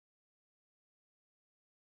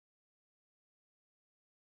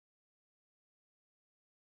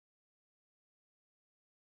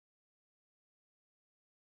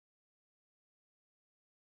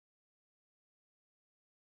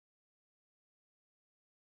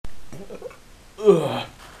Ugh.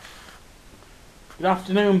 Good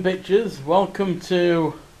afternoon, bitches. Welcome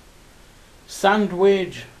to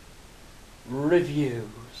Sandwich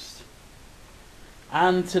Reviews.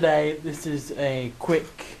 And today, this is a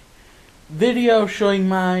quick video showing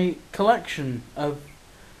my collection of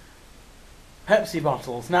Pepsi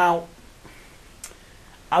bottles. Now,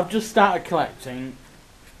 I've just started collecting,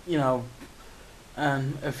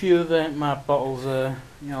 and a few of my bottles are,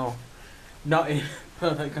 not in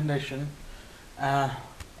perfect condition.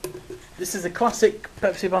 This is a classic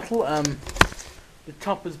Pepsi bottle. The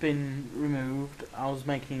top has been removed. I was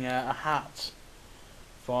making a hat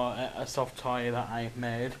for a soft toy that I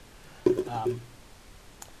made, but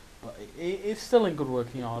it's still in good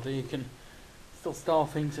working order. You can still store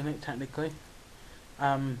things in it technically.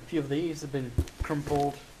 A few of these have been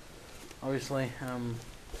crumpled, obviously.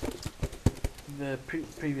 The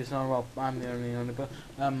previous owner, well, I'm the only owner, but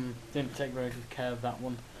didn't take very good care of that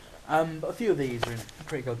one. But a few of these are in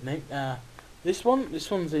pretty good nick. This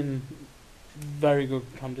one's in very good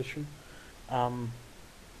condition. You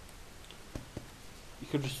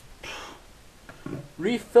could just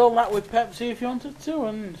refill that with Pepsi if you wanted to,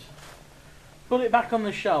 and put it back on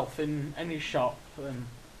the shelf in any shop, and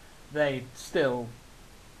they'd still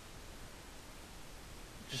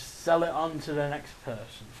just sell it on to the next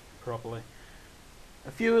person, probably. A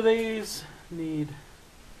few of these need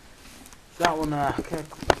that one. I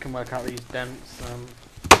can work out these dents.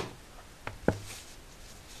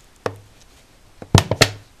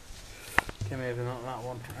 Okay, maybe not that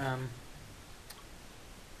one.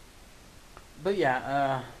 But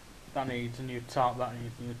yeah, that needs a new top. That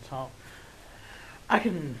needs a new top. I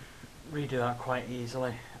can redo that quite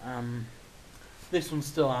easily. This one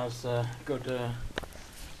still has a good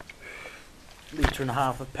litre and a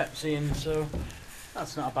half of Pepsi in, so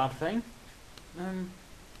that's not a bad thing.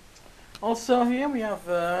 Also here we have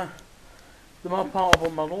the more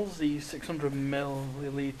portable models, the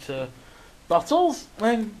 600ml bottles,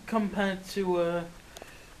 when compared to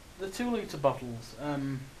the 2 litre bottles.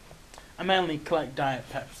 I mainly collect Diet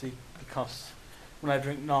Pepsi because when I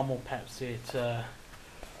drink normal Pepsi,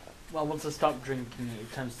 well, once I stop drinking it,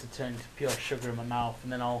 it tends to turn to pure sugar in my mouth,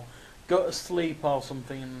 and then I'll go to sleep or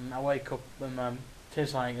something, and I wake up and it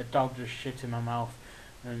tastes like a dog just shit in my mouth.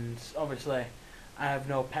 And obviously, I have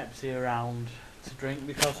no Pepsi around to drink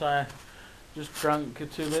because I just drank a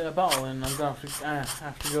 2 litre bottle, and I'm going to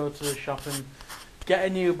have to go to the shop and get a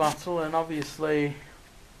new bottle. And obviously,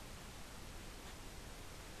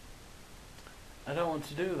 I don't want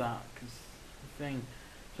to do that because the thing,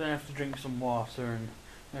 so I have to drink some water, and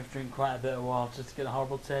I have to drink quite a bit of water to get a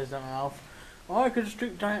horrible taste out of my mouth. Or I could just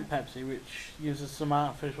drink Diet Pepsi, which uses some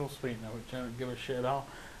artificial sweetener, which I don't give a shit about.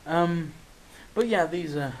 But yeah,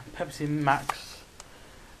 these are Pepsi Max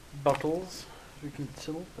bottles. We can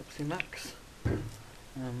tell Pepsi Max. The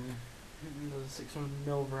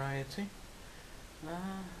 600ml variety.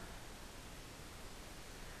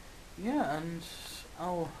 Yeah, and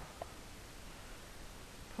I'll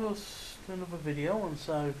post another video once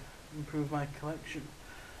I've improved my collection.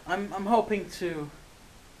 I'm hoping to.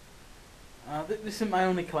 This isn't my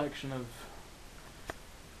only collection of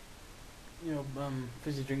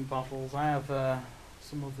fizzy drink bottles. I have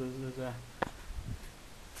some others. There's a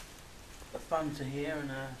Fanta here and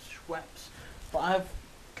a Schweppes, but I've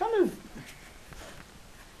kind of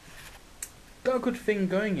got a good thing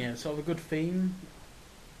going here, sort of a good theme,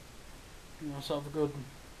 sort of a good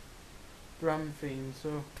brand theme,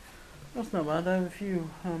 so that's not bad. I have a few,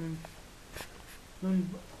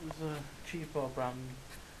 there's a cheaper brand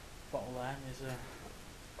bottle there, there's a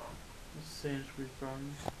Sainsbury's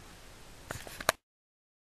brand.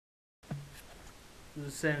 There's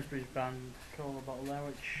a Sainsbury's brand cola bottle there,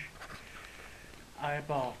 which I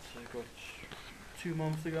bought a good 2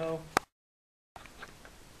 months ago.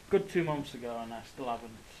 Good 2 months ago, and I still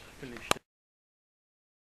haven't finished it.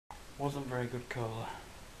 Wasn't very good cola.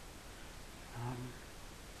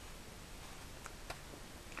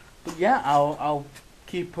 But yeah, I'll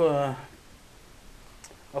keep. I'll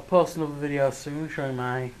post another video soon showing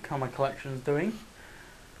how my collection's doing.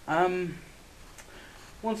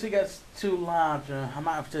 Once it gets too large, I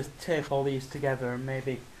might have to tape all these together and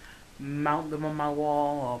maybe mount them on my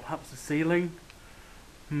wall, or perhaps the ceiling.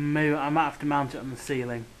 Maybe I might have to mount it on the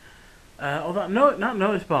ceiling. Oh, that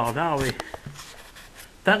notice board,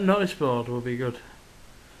 that notice board will be good.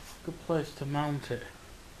 Good place to mount it.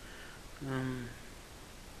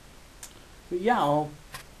 But yeah, I'll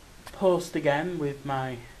post again with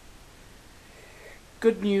my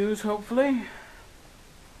good news, hopefully.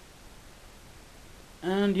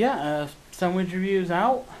 And yeah, sandwich reviews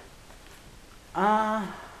out.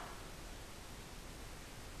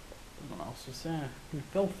 So say I can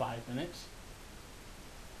fill 5 minutes.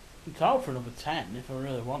 I can talk for another 10 if I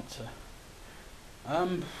really want to.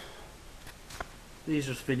 These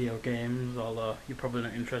are just video games, although you're probably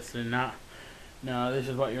not interested in that. No, this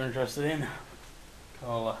is what you're interested in.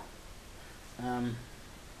 Cola. Let's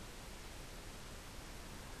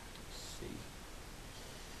see.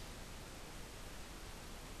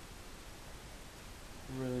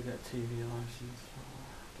 Really get a TV license.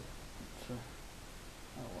 So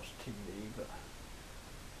I don't watch TV, but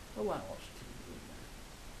I like watch TV.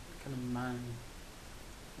 Kind of mind.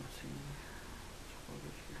 Let's see.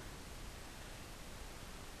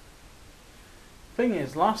 Thing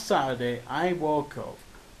is, last Saturday I woke up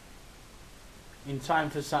in time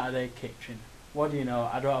for Saturday Kitchen. What do you know?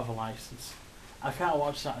 I don't have a license. I can't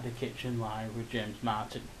watch Saturday Kitchen live with James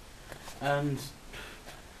Martin, and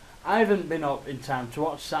I haven't been up in time to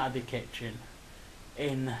watch Saturday Kitchen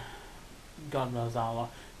in God knows how long,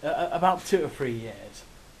 about 2 or 3 years.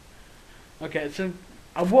 Okay, so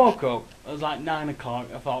I woke up, it was like 9 o'clock,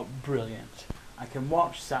 I thought, brilliant, I can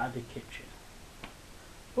watch Saturday Kitchen.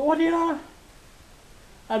 But what do you know?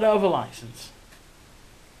 I don't have a license.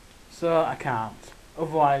 So I can't.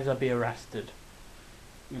 Otherwise I'd be arrested.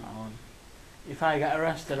 You know, and if I get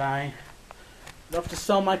arrested I'd have to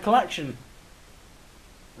sell my collection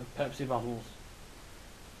of Pepsi bottles.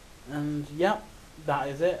 And yep, that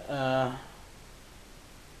is it.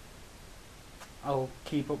 I'll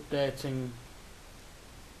keep updating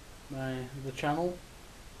the channel.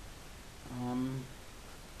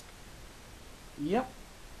 Yep.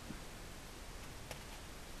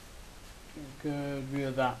 Good view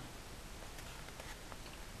of that.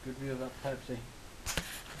 Good view of that Pepsi.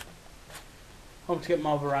 Hope to get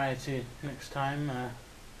more variety next time.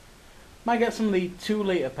 Might get some of the 2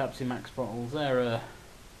 litre Pepsi Max bottles. They're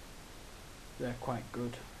quite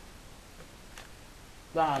good.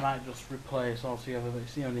 That I might just replace altogether, but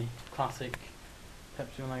it's the only classic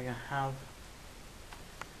Pepsi one I have.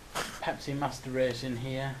 Pepsi Master Race in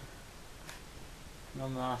here.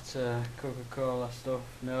 None of that Coca-Cola stuff.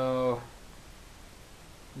 No.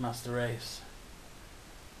 Master Race.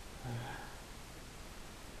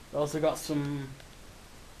 Also got some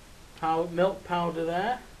milk powder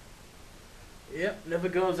there. Yep, never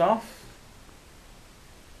goes off.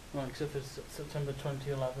 Well, except for September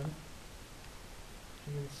 2011.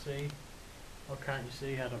 You can see. Or can't you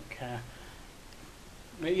see? I don't care.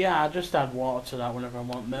 But yeah, I just add water to that whenever I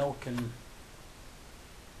want milk, and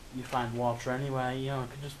you find water anywhere. You know, I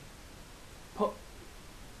could just put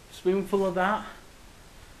a spoonful of that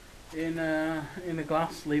in a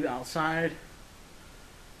glass, leave it outside.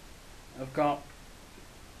 I've got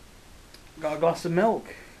a glass of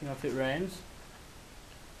milk, you know, if it rains.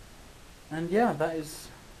 And yeah, that is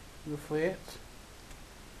roughly it.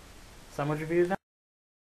 Sandwich review then.